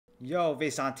Yo,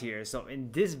 Vinson here. So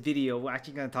in this video, we're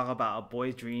actually going to talk about A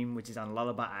Boy's Dream, which is on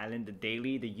Lullaby Island, the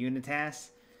daily, the unit task.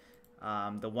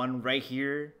 The one right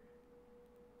here,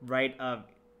 right of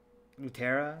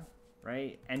Lutera,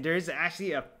 right? And there's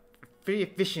actually a pretty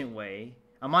efficient way.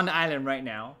 I'm on the island right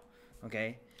now,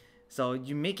 okay? So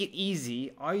you make it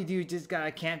easy. All you do is just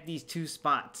gotta camp these two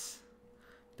spots.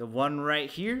 The one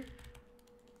right here,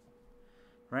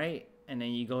 right? And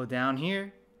then you go down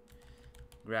here.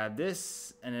 Grab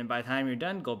this, and then by the time you're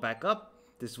done, go back up.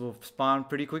 This will spawn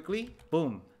pretty quickly.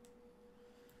 Boom.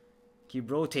 Keep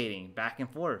rotating back and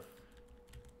forth.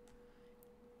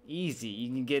 Easy. You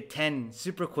can get 10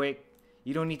 super quick.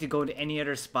 You don't need to go to any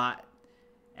other spot.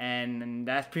 And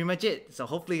that's pretty much it. So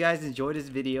hopefully you guys enjoyed this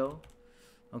video.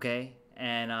 Okay.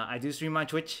 And I do stream on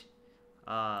Twitch.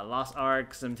 Lost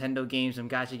Ark, some Nintendo games, some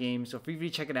gacha games. So feel free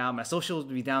to check it out. My socials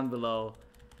will be down below.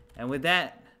 And with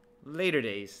that, later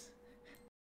days.